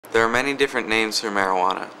There are many different names for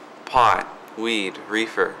marijuana: pot, weed,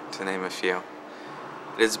 reefer, to name a few.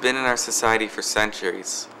 It has been in our society for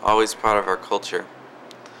centuries, always part of our culture.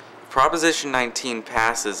 If Proposition 19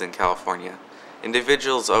 passes in California,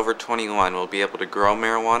 individuals over 21 will be able to grow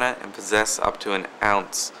marijuana and possess up to an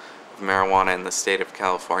ounce of marijuana in the state of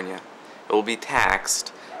California. It will be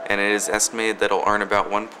taxed, and it is estimated that it will earn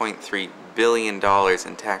about $1.3 billion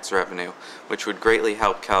in tax revenue, which would greatly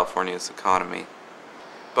help California's economy.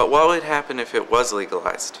 But what would happen if it was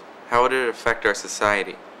legalized? How would it affect our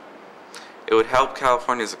society? It would help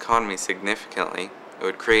California's economy significantly. It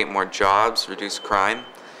would create more jobs, reduce crime,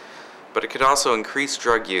 but it could also increase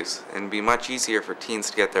drug use and be much easier for teens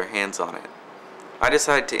to get their hands on it. I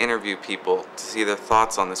decided to interview people to see their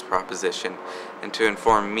thoughts on this proposition and to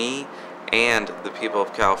inform me and the people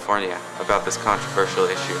of California about this controversial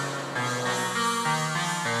issue.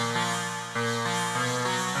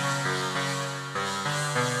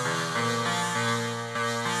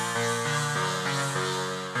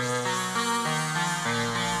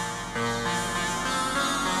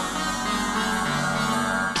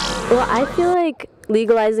 Well, I feel like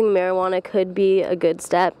legalizing marijuana could be a good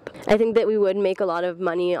step. I think that we would make a lot of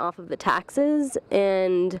money off of the taxes,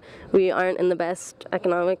 and we aren't in the best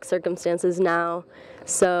economic circumstances now,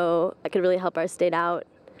 so it could really help our state out.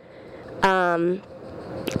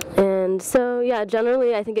 And so, yeah,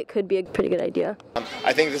 generally I think it could be a pretty good idea.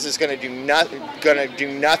 I think this is going to do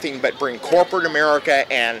nothing but bring corporate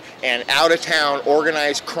America and out-of-town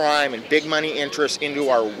organized crime and big money interests into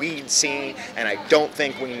our weed scene, and I don't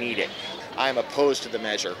think we need it. I'm opposed to the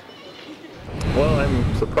measure. Well,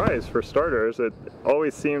 I'm surprised for starters. It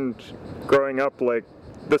always seemed growing up like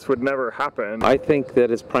this would never happen. I think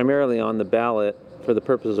that it's primarily on the ballot for the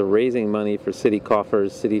purpose of raising money for city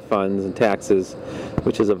coffers, city funds, and taxes,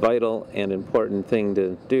 which is a vital and important thing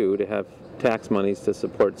to do, to have tax monies to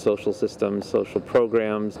support social systems, social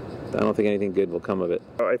programs. I don't think anything good will come of it.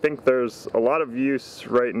 I think there's a lot of use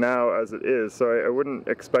right now as it is, so I wouldn't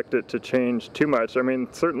expect it to change too much. I mean,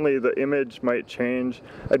 certainly the image might change.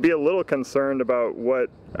 I'd be a little concerned about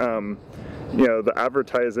what the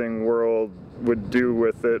advertising world would do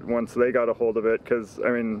with it once they got a hold of it, because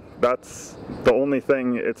I mean that's the only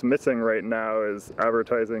thing it's missing right now is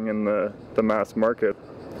advertising in the mass market.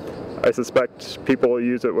 I suspect people will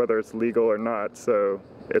use it whether it's legal or not, so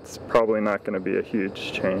it's probably not going to be a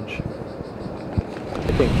huge change.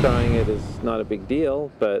 I think trying it is not a big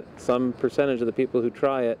deal, but some percentage of the people who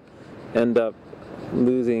try it end up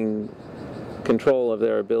losing control of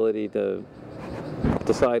their ability to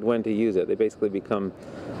decide when to use it. They basically become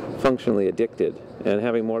functionally addicted, and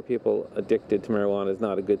having more people addicted to marijuana is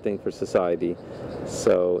not a good thing for society.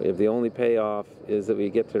 So if the only payoff is that we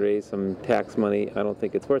get to raise some tax money, I don't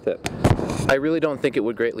think it's worth it. I really don't think it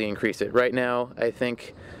would greatly increase it. Right now, I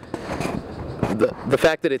think the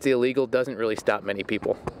fact that it's illegal doesn't really stop many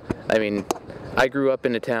people. I mean, I grew up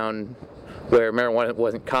in a town where marijuana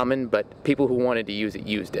wasn't common, but people who wanted to use it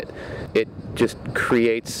used it. It just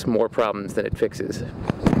creates more problems than it fixes.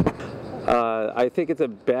 I think it's a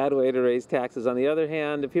bad way to raise taxes. On the other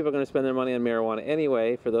hand, if people are going to spend their money on marijuana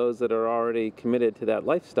anyway, for those that are already committed to that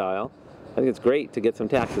lifestyle, I think it's great to get some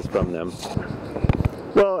taxes from them.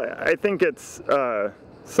 Well, I think it's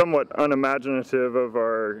somewhat unimaginative of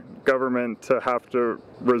our government to have to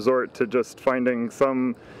resort to just finding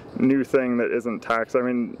some new thing that isn't taxed. I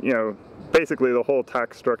mean, basically the whole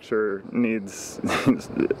tax structure needs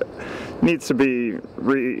to be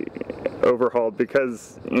overhauled,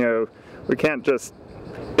 because we can't just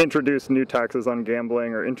introduce new taxes on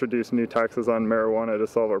gambling or introduce new taxes on marijuana to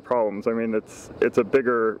solve our problems. I mean, it's a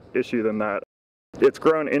bigger issue than that. It's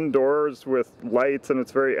grown indoors with lights, and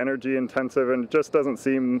it's very energy intensive, and it just doesn't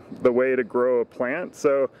seem the way to grow a plant.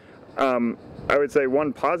 So I would say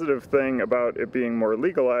one positive thing about it being more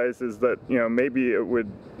legalized is that maybe it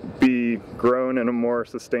would be grown in a more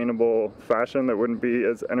sustainable fashion that wouldn't be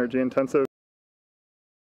as energy intensive.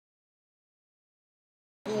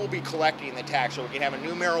 Who will be collecting the tax? Are we going to have a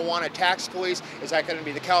new marijuana tax police? Is that going to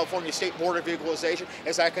be the California State Board of Equalization?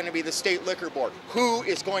 Is that going to be the State Liquor Board? Who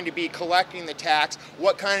is going to be collecting the tax?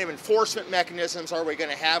 What kind of enforcement mechanisms are we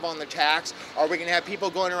going to have on the tax? Are we going to have people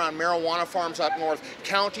going around marijuana farms up north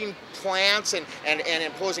counting plants and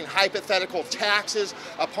imposing hypothetical taxes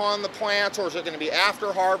upon the plants, or is it going to be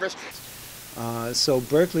after harvest? So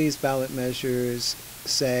Berkeley's ballot measures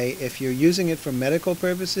say if you're using it for medical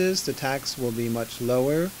purposes, the tax will be much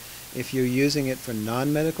lower. If you're using it for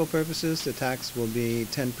non-medical purposes, the tax will be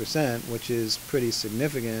 10%, which is pretty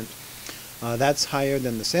significant. That's higher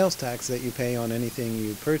than the sales tax that you pay on anything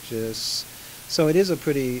you purchase. So it is a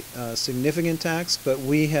pretty significant tax, but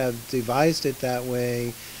we have devised it that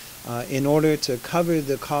way In order to cover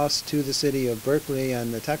the cost to the city of Berkeley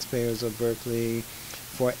and the taxpayers of Berkeley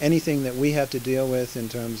for anything that we have to deal with in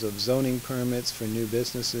terms of zoning permits for new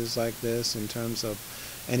businesses like this, in terms of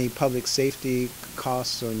any public safety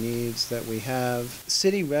costs or needs that we have.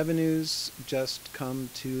 City revenues just come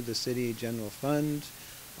to the city general fund.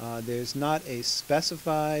 There's not a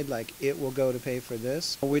specified, like, it will go to pay for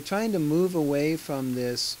this. We're trying to move away from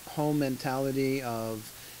this whole mentality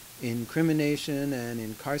of incrimination and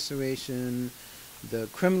incarceration, the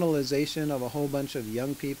criminalization of a whole bunch of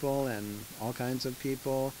young people and all kinds of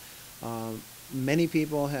people. Many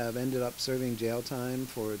people have ended up serving jail time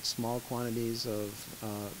for small quantities of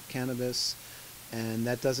cannabis, and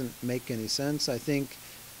that doesn't make any sense. I think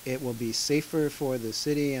it will be safer for the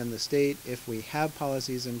city and the state if we have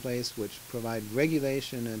policies in place which provide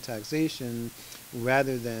regulation and taxation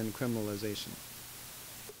rather than criminalization.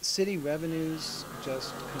 City revenues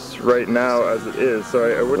just come right now as it is, so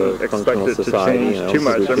I wouldn't expect it to change too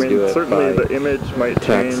much. I mean, certainly the image might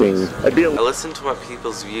change. I listened to what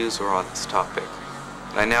people's views were on this topic,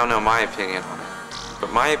 and I now know my opinion on it.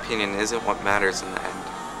 But my opinion isn't what matters in the end.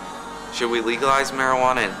 Should we legalize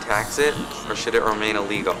marijuana and tax it, or should it remain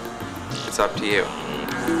illegal? It's up to you.